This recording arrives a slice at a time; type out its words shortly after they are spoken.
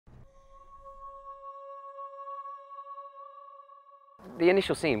The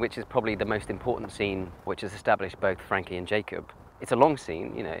initial scene, which is probably the most important scene, which has established both Frankie and Jacob, it's a long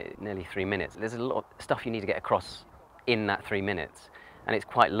scene, you know, nearly 3 minutes. There's a lot of stuff you need to get across in that 3 minutes, and it's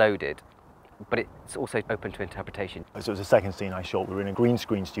quite loaded, but it's also open to interpretation. So it was the second scene I shot. We were in a green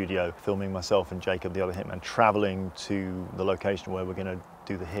screen studio, filming myself and Jacob, the other hitman, traveling to the location where we're going to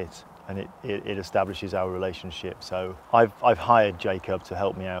do the hit, and it establishes our relationship. So I've hired Jacob to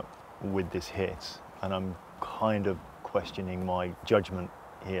help me out with this hit, and I'm kind of questioning my judgment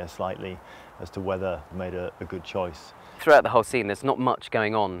here slightly as to whether I made a good choice. Throughout the whole scene, there's not much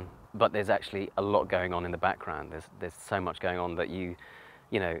going on, but there's actually a lot going on in the background. There's so much going on that you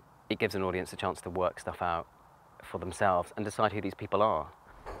know, it gives an audience a chance to work stuff out for themselves and decide who these people are.